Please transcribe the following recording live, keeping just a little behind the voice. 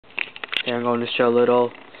Here I'm going to show a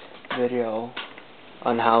little video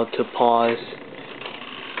on how to pause,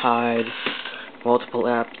 hide multiple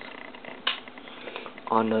apps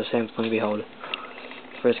on the Samsung Behold.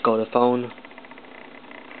 First go to phone,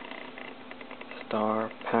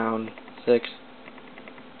 *#6,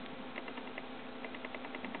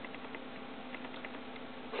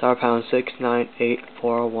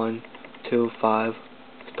 *6984125,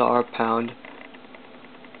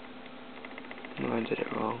 I did it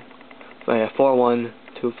wrong. But yeah,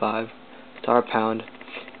 4125,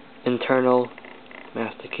 internal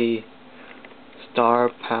master key,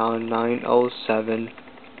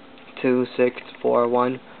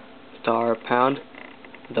 *9072641,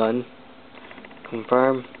 done.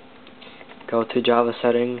 Confirm. Go to Java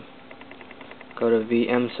setting, go to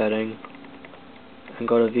VM setting, and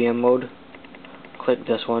go to VM mode. Click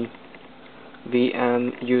this one.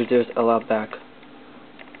 VM users allowed back.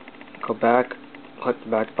 Go back, click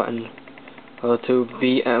the back button. Go to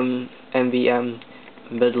MVM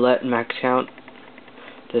MIDlet max count.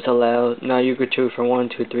 This allows, now you could choose from 1,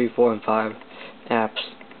 2, 3, 4, and 5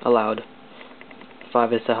 apps allowed.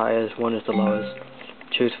 5 is the highest, 1 is the lowest.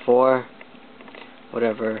 Choose 4,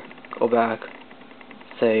 whatever, go back,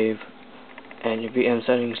 save, and your VM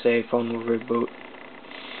settings save, phone will reboot.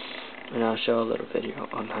 And I'll show a little video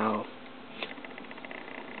on how.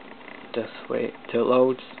 Just wait till it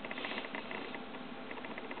loads.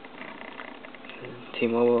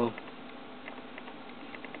 T-Mobile.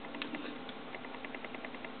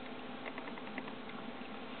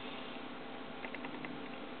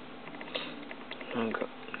 And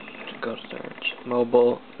go search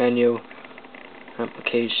mobile menu,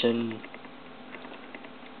 application,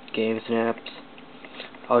 games and apps.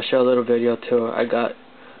 I'll show a little video too. I got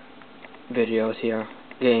videos here,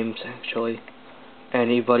 games actually, and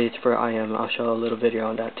eBuddy for IM. I'll show a little video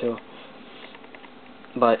on that too.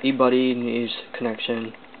 But eBuddy needs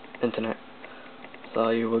connection, internet. So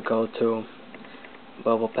you would go to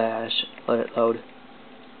Bubble Bash, let it load,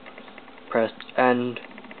 press end.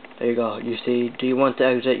 There you go. You see, do you want to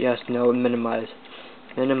exit? Yes, no, minimize.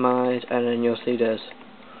 Minimize, and then you'll see this.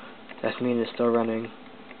 That means it's still running.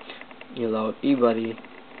 You load eBuddy,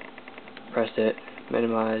 press it,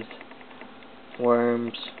 minimize,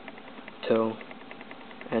 worms, 2,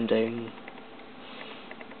 ending.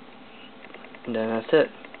 And then that's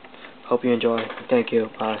it. Hope you enjoy. Thank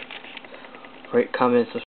you. Bye. Rate, comment,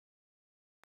 subscribe.